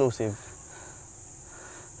 naging explosive,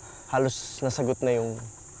 halos nasagot na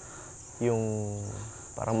yung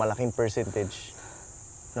parang malaking percentage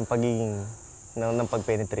ng pagiging, ng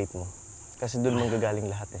pag-penetrate mo. Kasi doon manggagaling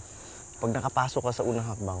lahat eh. Pag nakapasok ka sa unang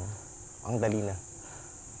hakbang, ang dali na.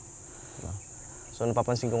 Diba? So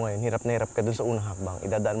napapansin ko ngayon, hirap na hirap ka doon sa unang hakbang,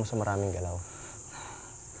 idadaan mo sa maraming galaw.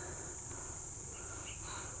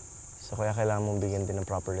 So kaya kailangan mong bigyan din ng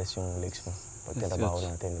proper rest yung legs mo pag tinatrabaho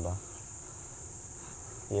natin, di ba?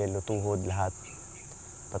 Yelo, tuhod, lahat.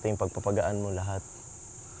 Pati yung pagpapagaan mo, lahat.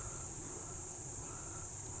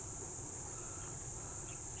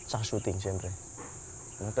 Tsaka shooting, siyempre.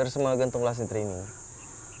 Pero sa mga ganitong klaseng training,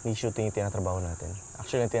 hindi shooting yung tinatrabaho natin.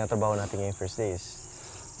 Actually, yung tinatrabaho natin ngayong first day is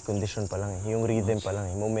condition pa lang eh. Yung rhythm pa lang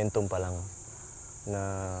eh. Momentum pa lang na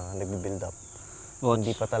nagbe-build up.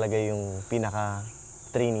 Hindi pa talaga yung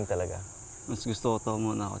pinaka-training talaga. Mas gusto ko ito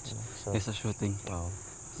muna, coach. So, Kaysa shooting. wow.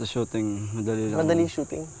 Sa shooting, madali lang. Madali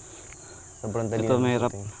shooting. Sobrang dali Ito ng mahirap.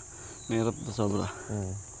 shooting. Mahirap ito sobra.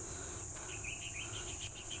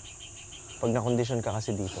 Pag na-condition ka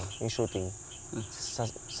kasi dito, yung shooting,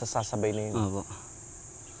 sasabay na yun. Aba.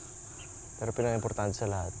 Pero pinaka-importante sa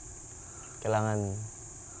lahat, kailangan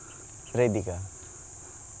ready ka.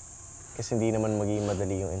 Kasi hindi naman magiging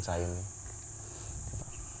madali yung ensayo mo. Diba?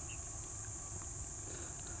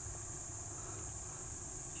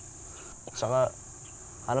 Saka,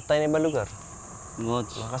 hanap tayo ng ibang lugar.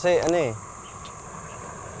 Coach. Kasi ano eh,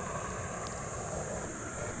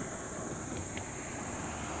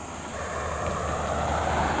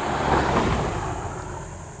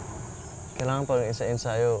 kailangan pa rin sa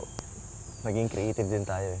ensayo, maging creative din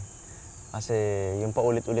tayo eh. Kasi yung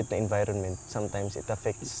paulit-ulit na environment, sometimes it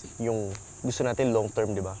affects yung gusto natin long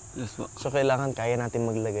term, di ba? Yes po. So kailangan kaya natin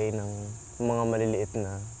maglagay ng mga maliliit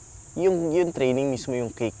na, yung training mismo yung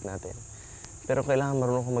cake natin. Pero kailangan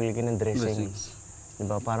marunong kang maglagay ng dressing. Di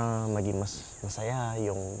ba? Para maging mas masaya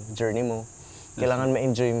yung journey mo. Kailangan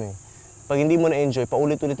ma-enjoy mo eh. Pag hindi mo na-enjoy,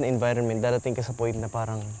 paulit-ulit na environment, darating ka sa point na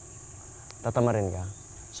parang tatamarin ka.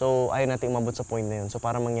 So ayaw natin umabot sa point na yun. So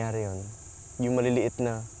para mangyari yun, yung maliliit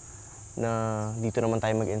na dito naman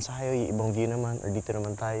tayo mag-ensayo, yung ibang view naman, or dito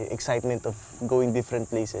naman tayo, excitement of going different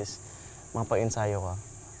places, mapa-ensayo ka,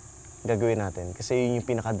 gagawin natin. Kasi yun yung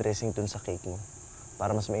pinaka-dressing dun sa cake mo.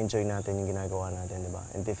 Para mas ma-enjoy natin yung ginagawa natin, di ba?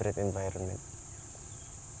 In different environment.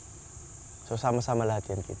 So, sama-sama lahat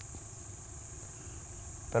yan, kid.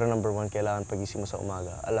 Pero number 1, kailangan pagising mo sa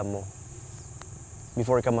umaga, alam mo,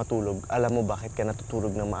 before ka matulog, alam mo bakit ka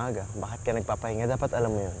natutulog ng maaga, bakit ka nagpapahinga, dapat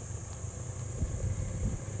alam mo yun.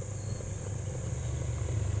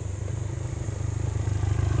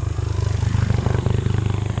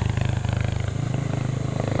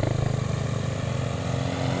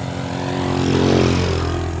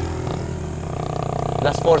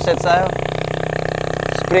 Last 4 sets tayo.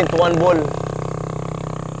 Sprint 1 ball.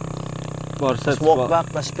 4 sets Just walk pa. back,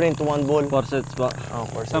 tapos sprint 1 ball. 4 sets pa. Oh,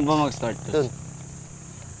 4 sets. Saan ba mag-start? Dun.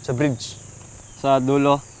 Sa bridge. Sa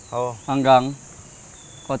dulo Oo. hanggang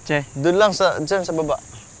kotse. Doon lang dyan sa baba.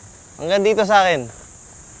 Hanggang dito sa akin.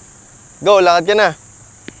 Go, lakad ka na.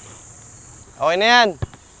 Okay na yan.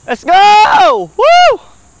 Let's go! Woo!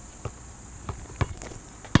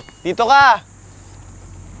 Dito ka.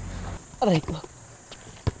 Aray ko.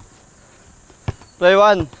 Play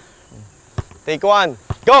 1. Take 1.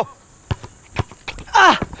 Go!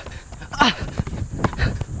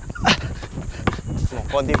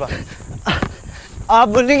 Konti pa.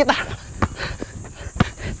 Buling kita.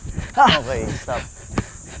 Okay, stop.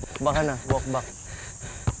 Baka na, walk back.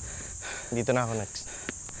 Dito na ako next.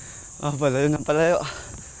 Palayo ng palayo.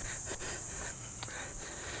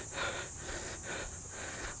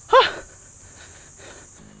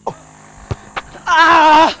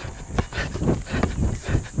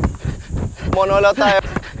 Monola tayo.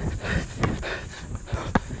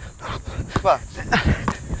 Pa.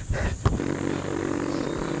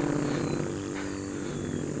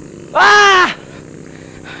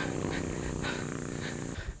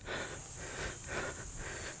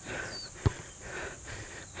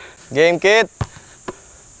 Game kit.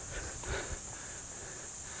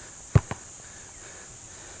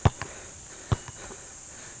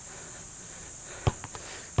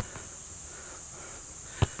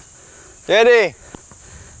 Ready.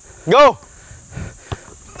 Go.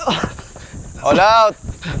 All out.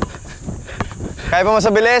 Kaya pa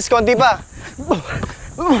masabilis, konti pa.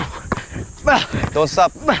 Don't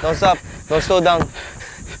stop. Don't stop. Don't slow down.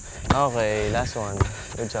 Okay, last one.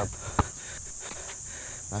 Good job.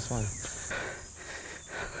 Last one.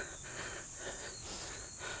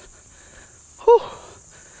 Whew.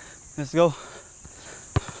 Let's go.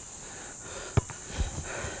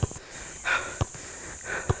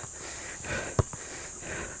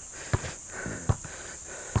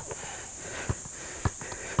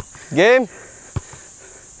 Game.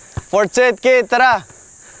 4th set, kid. Tara.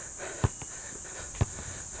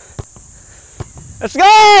 Let's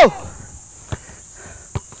go!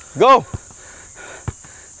 Go!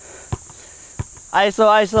 ISO,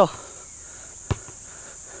 ISO.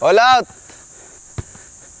 All out!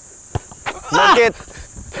 Market!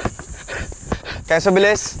 Kaya sa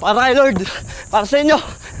bilis? Para kay Lord. Para sa inyo.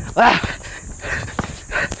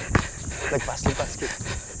 Lagpas, kid.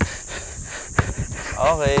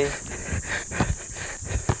 Okay.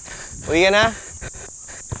 Uwi ka na?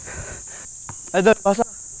 Idol, pasa.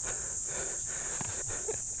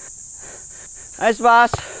 Nice pass.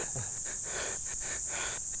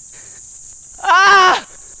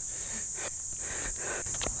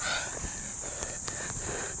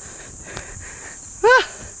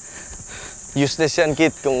 Useless yan,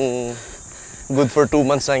 kid, kung good for 2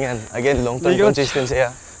 months lang yan. Again, long-term Bigot. consistency,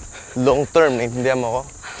 ha? Long-term, naintindihan mo ko?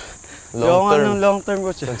 Long term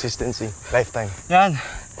coach. Consistency. Lifetime. Yan.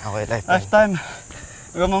 Okay, lifetime. Lifetime.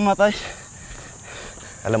 Huwag mamatay.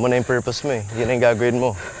 Alam mo na yung purpose mo, eh. Yun ang gagawin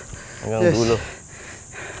mo. Hanggang Yes. dulo.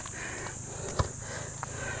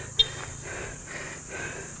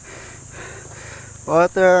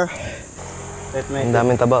 Water. Let me. Ang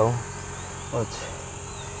daming taba, oh. Coach.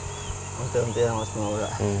 Unti-unti lang mas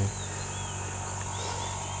mawala.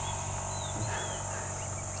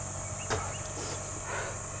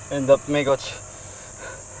 End up may coach.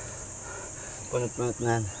 Punot-punot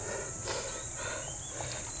na yan.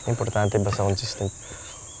 Importante basta consistent.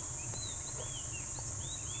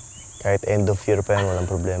 Kahit end of year pa yan, walang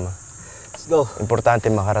problema. Let's go.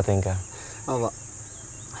 Importante makarating ka. Aba.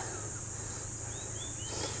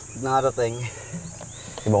 Nakarating.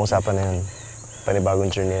 Ibang usapan na yun.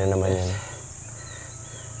 Panibagong journey na naman yan.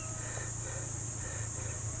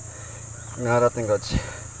 Nakarating coach.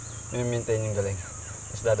 May maintain yung galing.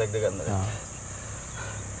 Mas dadagdagan na rin.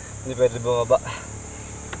 Hindi pwede bumaba.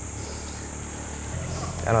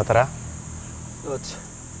 Ano, tara? Coach.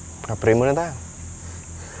 Pray muna tayo.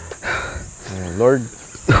 Lord,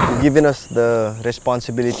 you've given us the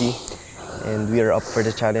responsibility and we are up for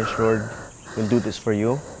the challenge, Lord. we'll do this for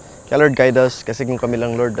you. Kaya Lord, guide us. Kasi kung kami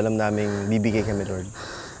lang, Lord, alam namin bibigay kami, Lord.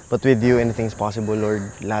 But with you, anything's possible,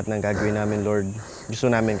 Lord. Lahat ng gagawin namin, Lord.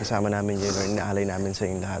 Gusto namin, kasama namin yun, Lord. Inaalay namin sa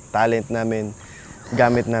inyo lahat. Talent namin,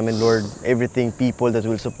 gamit namin, Lord. Everything, people that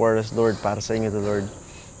will support us, Lord, para sa inyo to, Lord.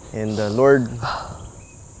 And Lord,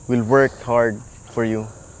 we'll work hard for you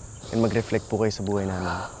and mag-reflect po kayo sa buhay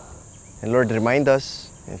namin. And Lord, remind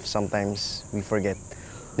us if sometimes we forget.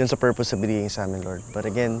 Yun sa purpose sa binigay sa amin, Lord. But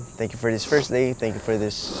again, thank you for this first day. Thank you for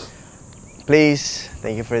this place.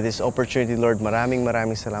 Thank you for this opportunity, Lord. Maraming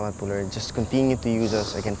salamat po, Lord. Just continue to use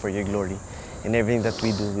us again for your glory. And everything that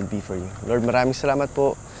we do will be for you. Lord, maraming salamat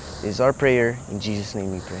po. This is our prayer. In Jesus'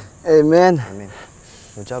 name we pray. Amen. Amen.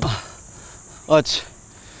 Good job. Watch.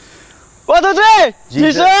 1, 2, 3!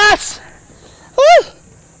 Jesus! Jesus! Woo!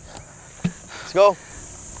 Let's go.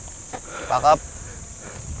 Back up.